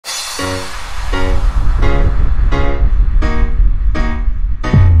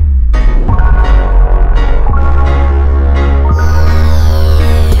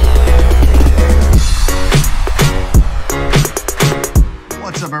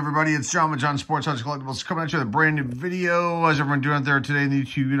everybody? It's John with John Sports House Collectibles coming at you with a brand new video. How's everyone doing out there today in the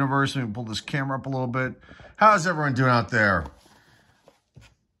YouTube universe? Let me pull this camera up a little bit. How's everyone doing out there?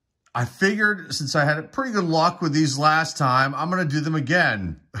 I figured since I had pretty good luck with these last time, I'm going to do them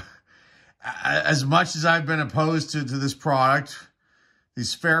again. As much as I've been opposed to this product,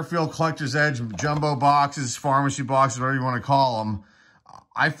 these Fairfield Collector's Edge jumbo boxes, pharmacy boxes, whatever you want to call them,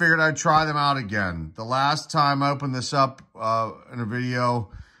 I figured I'd try them out again. The last time I opened this up in a video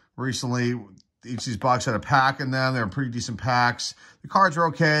recently, each of these boxes had a pack in them. They were pretty decent packs. The cards are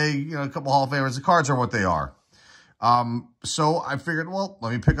okay. You know, a couple Hall of Famers. The cards are what they are. So I figured, well,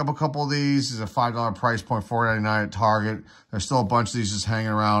 let me pick up a couple of these. This is a $5 price point, $4.99 at Target. There's still a bunch of these just hanging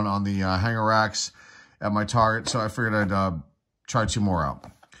around on the hanger racks at my Target. So I figured I'd try two more out.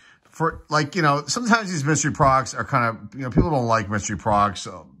 For, like, you know, sometimes these mystery products are kind of, you know, people don't like mystery products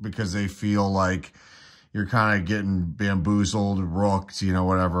because they feel like you're kind of getting bamboozled, rooked, you know,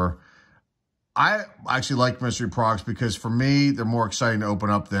 whatever. I actually like mystery products because for me, they're more exciting to open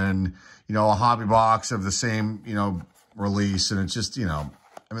up than, you know, a hobby box of the same, you know, release. And it's just, you know,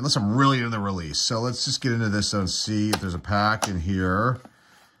 I mean, unless I'm really in the release. So let's just get into this and see if there's a pack in here.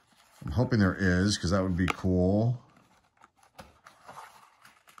 I'm hoping there is because that would be cool.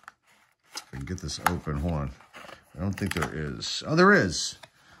 I can get this open. Hold on. I don't think there is. Oh, there is.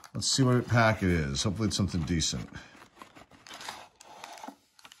 Let's see what pack it is. Hopefully it's something decent.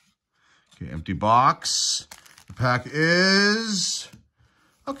 Okay, empty box. The pack is,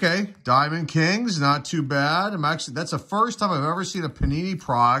 okay, Diamond Kings. Not too bad. That's the first time I've ever seen a Panini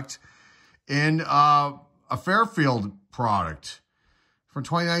product in a Fairfield product from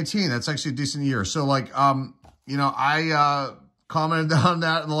 2019. That's actually a decent year. So, like, you know, I commented on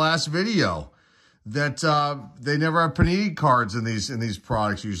that in the last video that they never have Panini cards in these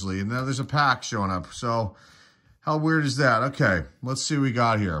products usually, and now there's a pack showing up. So how weird is that? Okay, let's see what we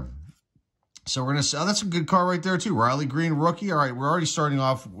got here. So we're gonna see, oh, that's a good card right there too. Riley Green rookie. All right, we're already starting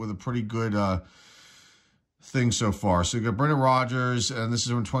off with a pretty good thing so far. So we got Brendan Rodgers, and this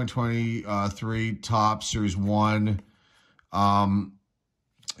is from 2023 Top Series 1.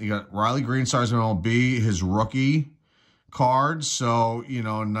 You got Riley Green, size MLB, his rookie card. So, you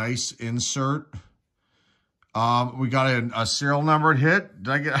know, nice insert. We got a serial numbered hit.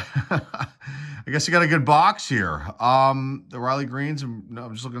 Did I get, I guess you got a good box here. The Riley Greens, I'm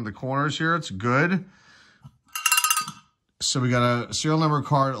just looking at the corners here. It's good. So we got a serial number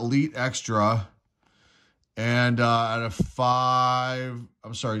card, Elite Extra. And at a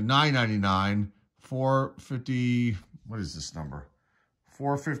 $9.99, 450, what is this number?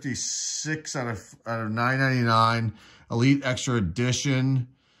 456 out of $9.99. Elite Extra Edition.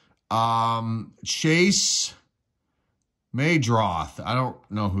 Chase Maydroth. I don't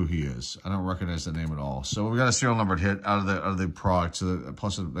know who he is. I don't recognize the name at all. So we got a serial numbered hit out of the product. So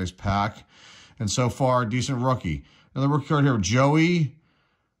plus a nice pack. And so far, decent rookie. Another rookie card here, Joey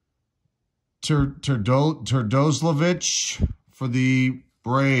Turdozlevich for the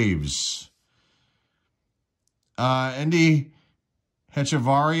Braves. Andy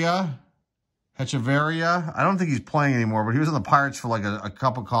Hechavarria. I don't think he's playing anymore, but he was on the Pirates for like a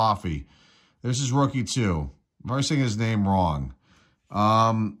cup of coffee. There's his rookie too. I'm probably saying his name wrong.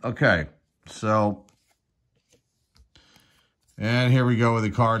 Okay, so, and here we go with the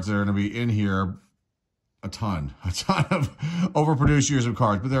cards that are going to be in here. A ton of overproduced years of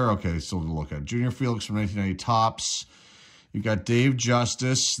cards, but they're okay still to look at. Junior Felix from 1990 Tops. You got Dave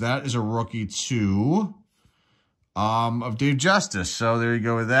Justice. That is a rookie too. Of Dave Justice. So there you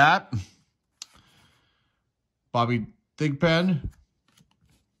go with that. Bobby Thigpen.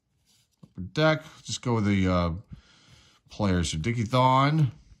 Upper deck. Just go with the players. So Dickie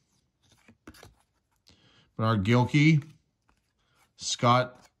Thon. Bernard Gilkey.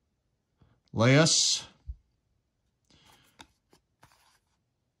 Scott Laius.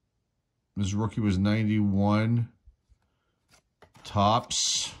 His rookie was 91.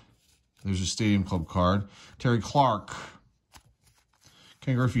 Tops. There's a Stadium Club card. Terry Clark.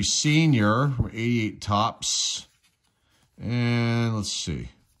 Ken Griffey Sr. from 88 Tops. And let's see.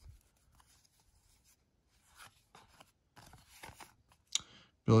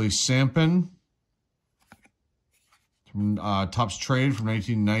 Billy Sampson. From Tops Trade from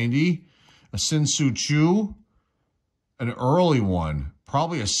 1990. A Sin Soo Choo. An early one.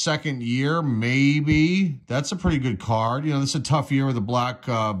 Probably a second year, maybe. That's a pretty good card. You know, this is a tough year with the black...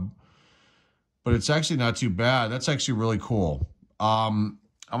 but it's actually not too bad. That's actually really cool. I'm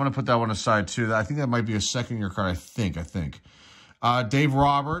going to put that one aside, too. I think that might be a second-year card, I think. Dave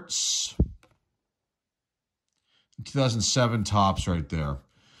Roberts. 2007 Tops right there.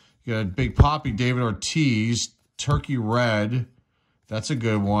 You got Big Poppy, David Ortiz, Turkey Red. That's a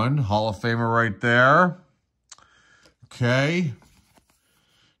good one. Hall of Famer right there. Okay.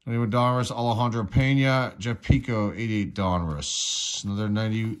 91 Donruss, Alejandro Pena, Jeff Pico, 88 Donruss. Another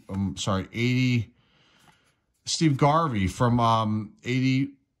 80. Steve Garvey from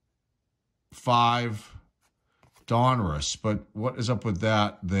 85 Donruss. But what is up with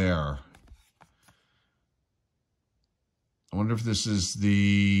that there? I wonder if this is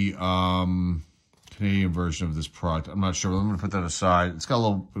the Canadian version of this product. I'm not sure. I'm going to put that aside. It's got a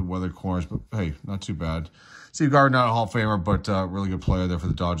little bit of weathered corners, but hey, not too bad. Steve Garvey, not a Hall of Famer, but really good player there for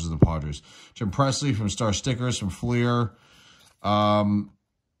the Dodgers and the Padres. Jim Presley from Star Stickers from Fleer. Ben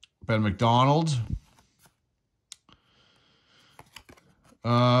McDonald.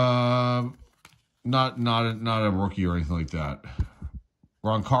 Not a rookie or anything like that.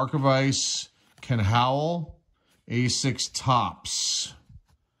 Ron Karkovice, Ken Howell, 86 Tops.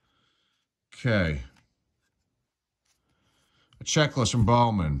 Okay. A checklist from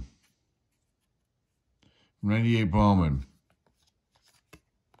Bowman. 98 Bowman.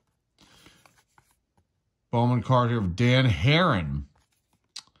 Bowman card here of Dan Herron.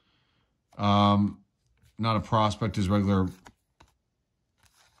 Not a prospect, his regular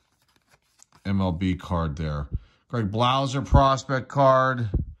MLB card there. Greg Blauser prospect card.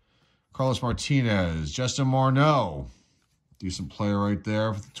 Carlos Martinez. Justin Morneau. Decent player right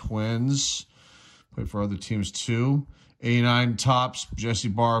there for the Twins. Played for other teams too. 89 Tops, Jesse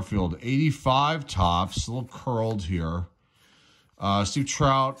Barfield. 85 Tops, a little curled here. Steve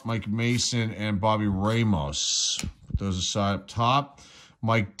Trout, Mike Mason, and Bobby Ramos. Put those aside up top.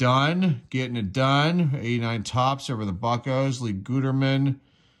 Mike Dunn, getting it done. 89 Tops over the Buccos. Lee Guterman.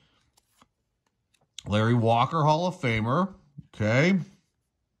 Larry Walker, Hall of Famer. Okay.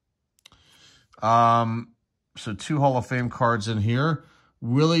 So 2 Hall of Fame cards in here.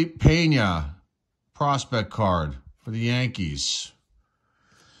 Willie Pena, prospect card for the Yankees.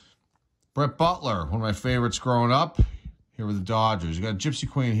 Brett Butler, one of my favorites growing up. Here with the Dodgers. You got Gypsy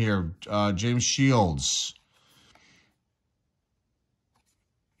Queen here. James Shields.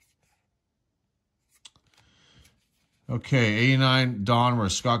 Okay, 89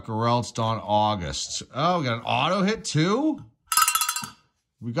 Donruss. Scott Garrelts, Don August. Oh, we got an auto hit too?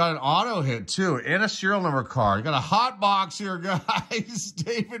 We got an auto hit too. And a serial number card. You got a hot box here, guys.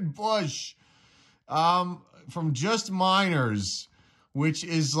 David Bush. From Just Minors, which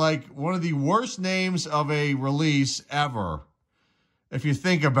is like one of the worst names of a release ever, if you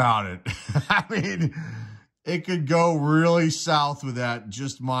think about it. I mean, it could go really south with that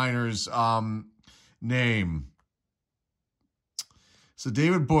Just Minors name. So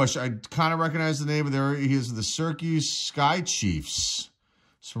David Bush, I kind of recognize the name of there. He is the Syracuse Sky Chiefs.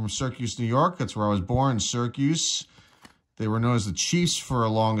 It's from Syracuse, New York. That's where I was born, Syracuse. They were known as the Chiefs for the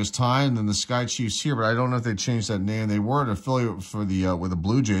longest time, and then the Sky Chiefs here, but I don't know if they changed that name. They were an affiliate for the with the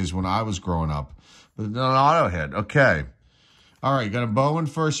Blue Jays when I was growing up. But an auto hit. Okay. All right, you got a Bowman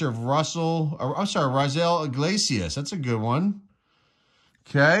first here of Raisel Iglesias. That's a good one.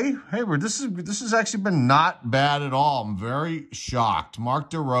 Okay. Hey, this has actually been not bad at all. I'm very shocked. Mark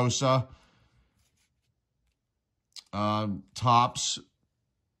DeRosa. Tops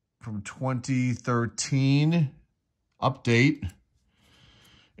from 2013. Update.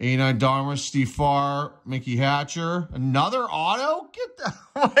 89 Donruss, Steve Farr, Mickey Hatcher. Another auto? Get the...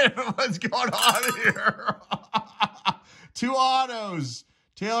 Wait, what's going on here? 2 autos.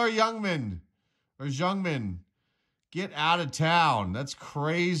 Taylor Youngman. Get out of town. That's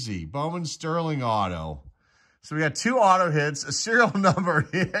crazy. Bowman Sterling auto. So we got 2 auto hits, a serial number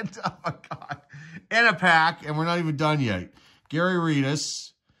hit. Oh, my God. And a pack, and we're not even done yet. Gary Redus.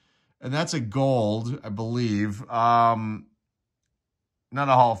 And that's a gold, I believe. Not a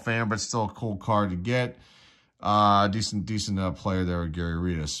Hall of Fame, but still a cool card to get. Decent player there,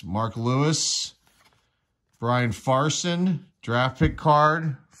 Gary Redus. Mark Lewis. Brian Farson. Draft pick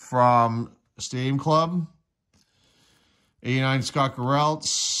card from Stadium Club. 89 Scott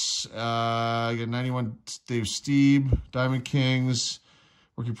Garrelts. You got 91 Dave Steeb. Diamond Kings.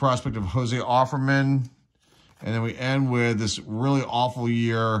 Rookie prospect of Jose Offerman. And then we end with this really awful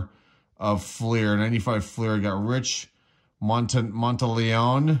year of Fleer. 95 Fleer. Got Rich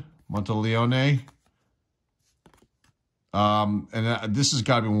Monteleone. And this has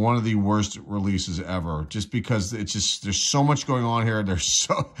got to be one of the worst releases ever, just because there's so much going on here.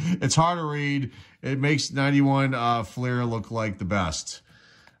 It's hard to read. It makes 91 Fleer look like the best.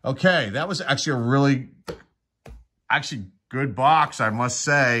 Okay, that was actually a really good box, I must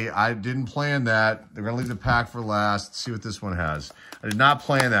say. I didn't plan that. They're going to leave the pack for last. Let's see what this one has. I did not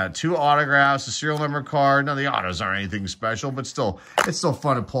plan that. 2 autographs, a serial number card. Now, the autos aren't anything special, but still, it's still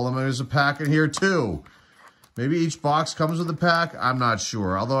fun to pull them. There's a pack in here, too. Maybe each box comes with a pack. I'm not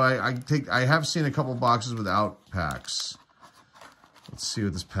sure. Although I have seen a couple boxes without packs. Let's see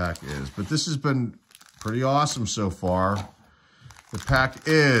what this pack is. But this has been pretty awesome so far. The pack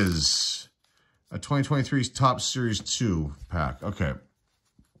is a 2023 Top Series 2 pack. Okay.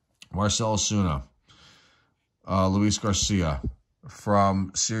 Marcell Ozuna. Luis Garcia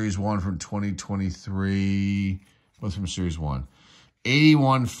from Series 1 from 2023. What's from Series 1?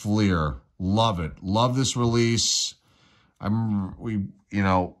 81 Fleer. Love it. Love this release. I remember we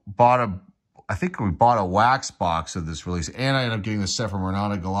bought a wax box of this release, and I ended up getting the set from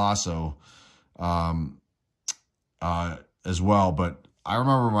Renato Galasso as well. But I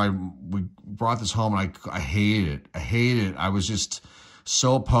remember we brought this home, and I hated it. I hated it. I was just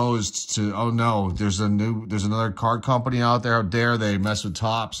so opposed to, oh no, there's another card company out there. How dare they mess with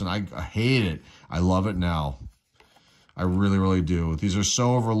Topps? And I hate it. I love it now. I really, really do. These are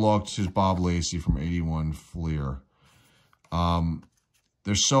so overlooked. Here's Bob Lacey from 81 Fleer.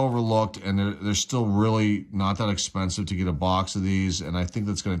 They're so overlooked, and they're still really not that expensive to get a box of these, and I think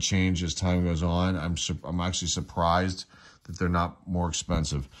that's going to change as time goes on. I'm actually surprised that they're not more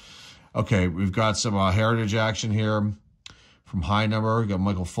expensive. Okay, we've got some heritage action here from High Number. We've got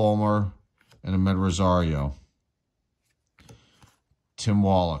Michael Fulmer and Ahmed Rosario. Tim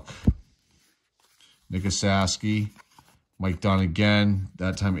Wallach. Nick Asaski. Mike Dunn again,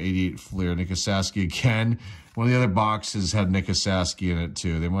 that time 88 Fleer. Nick Asaski again. One of the other boxes had Nick Asaski in it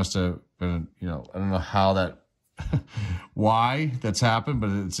too. They must have been, I don't know how that, why that's happened, but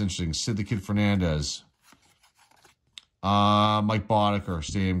it's interesting. Sid the Kid Fernandez. Mike Boddicker,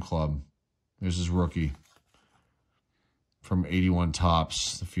 Stadium Club. There's his rookie from 81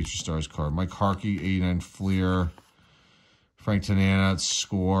 Topps, the Future Stars card. Mike Harkey, 89 Fleer. Frank Tanana,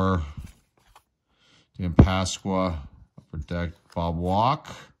 Score. Dan Pasqua. Upper Deck, Bob Walk.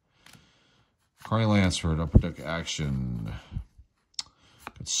 Carney Lansford, Upper Deck Action.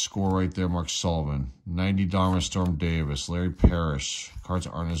 Got Score right there, Mark Sullivan. 90 Dharma, Storm Davis. Larry Parrish. Cards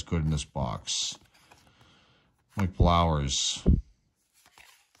aren't as good in this box. Mike Blowers.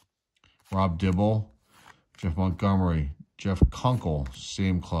 Rob Dibble. Jeff Montgomery. Jeff Kunkel,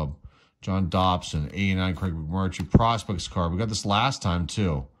 same club. John Dobson, 89 Craig McMurtry. Prospects card. We got this last time,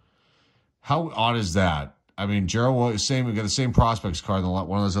 too. How odd is that? I mean, Gerald was we got the same prospects card than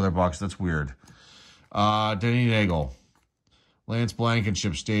one of those other boxes. That's weird. Denny Nagel. Lance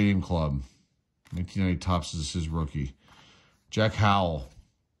Blankenship, Stadium Club. 1990 Topps is his rookie. Jack Howell.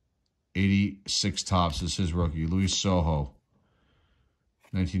 86 Topps is his rookie. Luis Soho.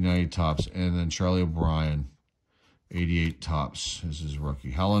 1990 Topps. And then Charlie O'Brien. 88 Topps is his rookie.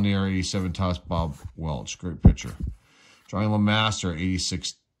 Hal Lanier, 87 Topps. Bob Welch. Great pitcher. Johnny LeMaster,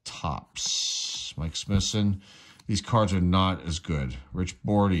 86 Topps. Mike Smithson. These cards are not as good. Rich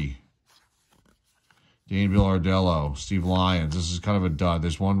Bordy. Dane Villardello. Steve Lyons. This is kind of a dud.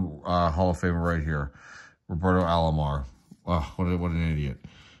 There's one Hall of Famer right here. Roberto Alomar. Oh, what an idiot.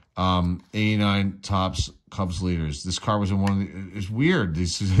 89 Topps Cubs leaders. This card was in one of the... It's weird.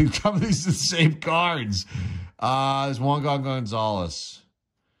 These are the same cards. There's Juan Gonzalez.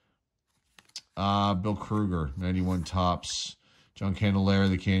 Bill Kruger. 91 Topps. John Candelera,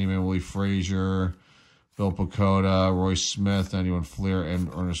 the Candyman, Willie Frazier, Bill Pacoda, Roy Smith, 91 Fleer, and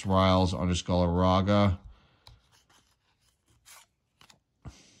Ernest Riles, Andres Galarraga.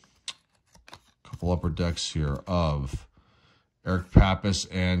 Couple upper decks here of Eric Pappas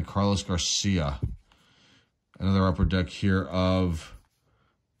and Carlos Garcia. Another upper deck here of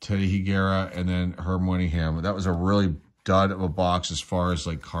Teddy Higuera and then Herb Winningham. That was a really dud of a box as far as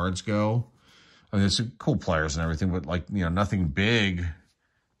like cards go. I mean, it's cool players and everything, but like, nothing big.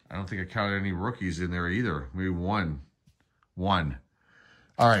 I don't think I counted any rookies in there either. Maybe one. All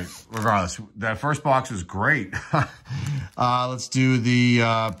right, regardless, that first box was great. Let's do the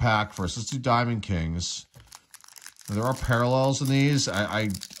pack first. Let's do Diamond Kings. There are parallels in these. I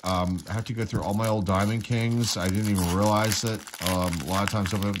have to go through all my old Diamond Kings. I didn't even realize that. A lot of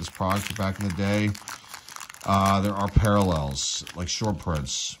times I've had this product back in the day. There are parallels, like short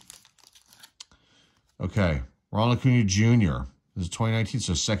prints. Okay, Ronald Acuna Jr. This is 2019,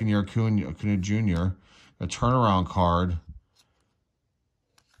 so second year Acuna Jr. A turnaround card.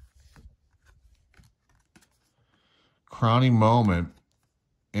 Crowning moment.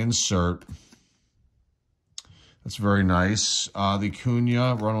 Insert. That's very nice. The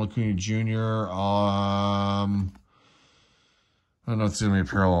Acuna, Ronald Acuna Jr. I don't know if there's going to be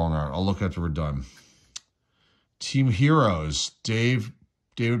a parallel on that. I'll look after we're done. Team Heroes.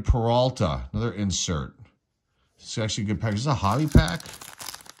 David Peralta. Another insert. It's actually a good pack. Is this a hobby pack?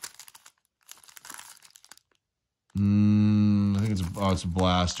 I think it's a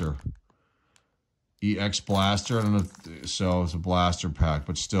blaster. EX Blaster. I don't know if, so it's a blaster pack,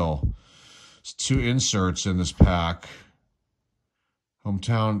 but still. It's 2 inserts in this pack.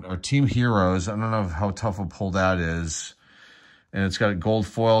 Hometown, or Team Heroes. I don't know how tough a pull that is. And it's got a gold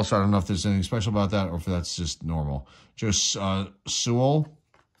foil, so I don't know if there's anything special about that or if that's just normal. Just Sewell.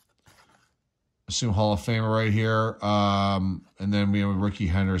 Assume Hall of Famer right here. And then we have Ricky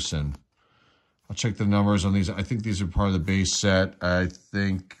Henderson. I'll check the numbers on these. I think these are part of the base set. I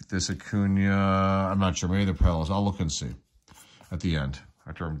think this Acuna, I'm not sure. Maybe they're parallels. I'll look and see at the end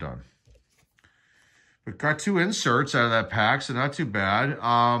after I'm done. But got 2 inserts out of that pack, so not too bad.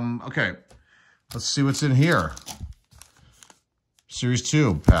 Okay, let's see what's in here. Series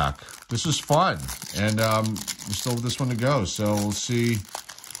 2 pack. This is fun, and we still have this one to go, so we'll see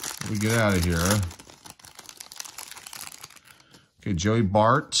what we get out of here. Okay, Joey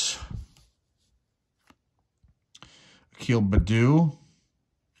Bart. Akil Baddoo.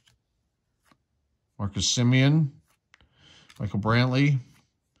 Marcus Semien. Michael Brantley.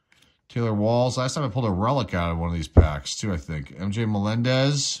 Taylor Walls. Last time I pulled a relic out of one of these packs, too, I think. MJ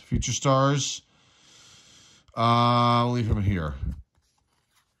Melendez, Future Stars. I'll leave him here.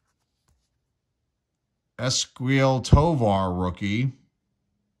 Esquiel Tovar, rookie. I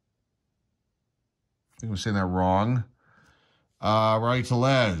think I'm saying that wrong. Riley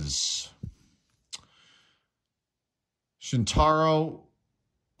Telez. Shintaro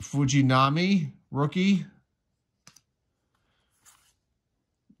Fujinami, rookie.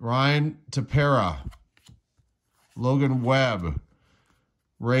 Ryan Tepera. Logan Webb.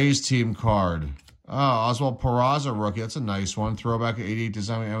 Rays team card. Oh, Oswald Peraza, rookie. That's a nice one. Throwback 88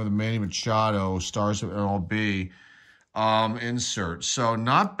 design with Manny Machado. Stars of MLB. Insert. So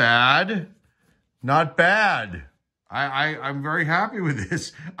not bad. Not bad. I'm very happy with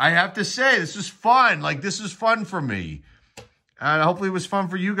this. I have to say, this is fun. Like, this is fun for me. And hopefully it was fun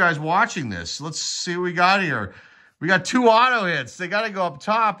for you guys watching this. Let's see what we got here. We got 2 auto hits. They got to go up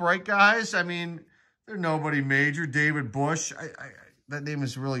top, right, guys? I mean, they're nobody major. David Bush. That name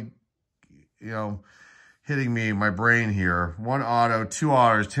is really, you know, hitting me in my brain here. 1 auto, 2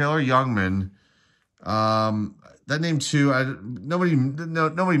 autos. Taylor Youngman. That name, too,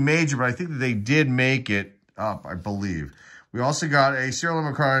 nobody major, but I think that they did make it up, I believe. We also got a serial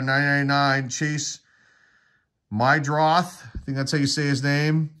number card, 999, Chase Mydroth. I think that's how you say his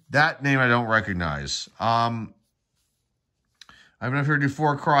name. That name I don't recognize. I've been up here to do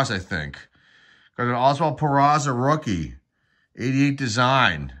 4 across, I think. Got an Oswald Peraza rookie. 88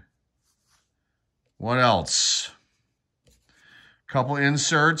 design. What else? Couple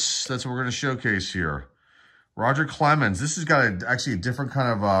inserts. That's what we're going to showcase here. Roger Clemens. This has got actually a different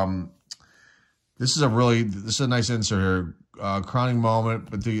kind of... This is a nice insert here. Crowning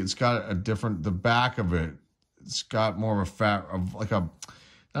moment, but it's got a different... The back of it, it's got more of a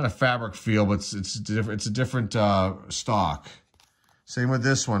not a fabric feel, but it's different. It's a different stock. Same with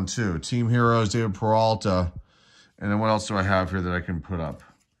this one, too. Team Heroes, David Peralta. And then what else do I have here that I can put up?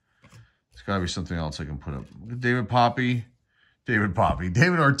 There's got to be something else I can put up. David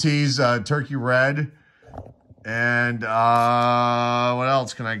Ortiz, Turkey Red. And what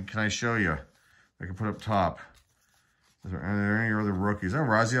else can I show you? I can put up top. Are there any other rookies?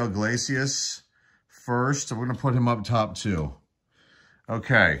 Raziel Iglesias first. I'm going to put him up top, too.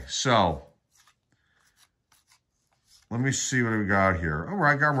 Okay, so... Let me see what we got here. All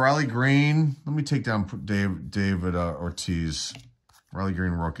right, got Riley Green. Let me take down David Ortiz. Riley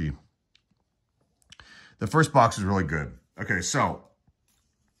Green rookie. The first box is really good. Okay, so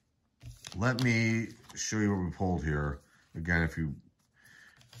let me show you what we pulled here. Again, if you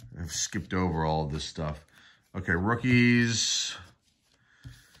have skipped over all of this stuff. Okay, rookies.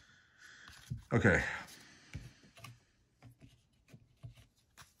 Okay.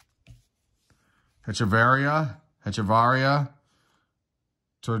 Hechavarria,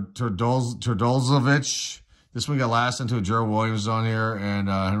 Turdolzovich. This one got last into Joe Williams on here, and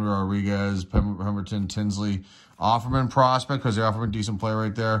Henry Rodriguez, Pemberton, Tinsley, Offerman prospect, because the Offerman decent player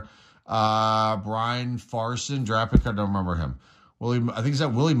right there. Brian Farson, draft pick, I don't remember him. I think is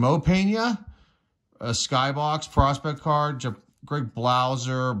that Willie Mopena? A Skybox prospect card. Greg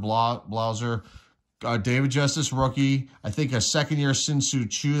Blauser. David Justice, rookie. I think a second-year Sin-Soo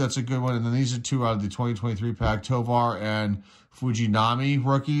Choo. That's a good one. And then these are 2 out of the 2023 pack. Tovar and Fujinami,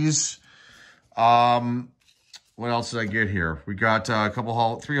 rookies. What else did I get here? We got 3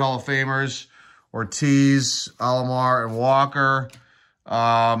 Hall of Famers. Ortiz, Alomar, and Walker.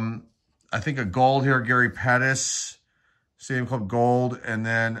 I think a gold here, Gary Pettis. Stadium Club Gold. And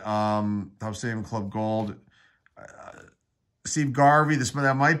then Top Stadium Club Gold. Steve Garvey.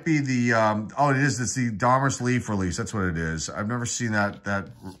 That might be the, oh, it is. It's the Dahmer's Leaf release. That's what it is. I've never seen that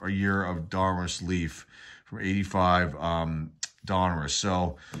a year of Dahmer's Leaf from 85 Donruss.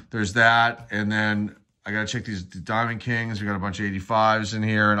 So there's that. And then I got to check these Diamond Kings. We got a bunch of 85s in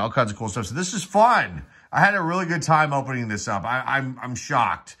here and all kinds of cool stuff. So this is fun. I had a really good time opening this up. I'm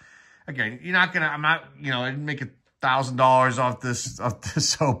shocked. Again, you're not going to, I'm not, you know, I didn't make $1,000 off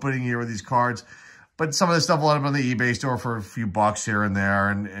this opening here with these cards. But some of this stuff will end up on the eBay store for a few bucks here and there.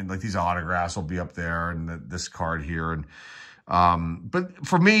 And like these autographs will be up there and this card here. And but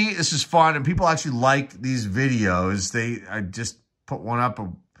for me, this is fun. And people actually like these videos. I just put one up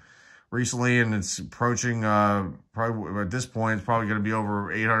recently and it's approaching, probably at this point, it's probably going to be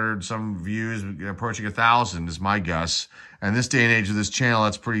over 800 some views, approaching 1,000 is my guess. And this day and age of this channel,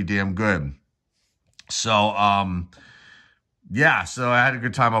 that's pretty damn good. So, yeah, so I had a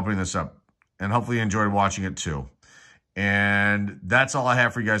good time opening this up. And hopefully you enjoyed watching it too. And that's all I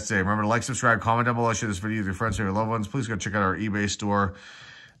have for you guys today. Remember to like, subscribe, comment down below, share this video with your friends and your loved ones. Please go check out our eBay store.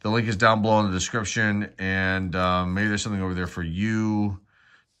 The link is down below in the description. And maybe there's something over there for you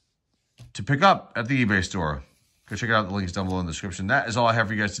to pick up at the eBay store. Go check it out. The link is down below in the description. That is all I have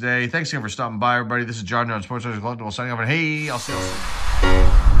for you guys today. Thanks again for stopping by, everybody. This is John Sports Collectibles signing off. And hey, I'll see you all soon.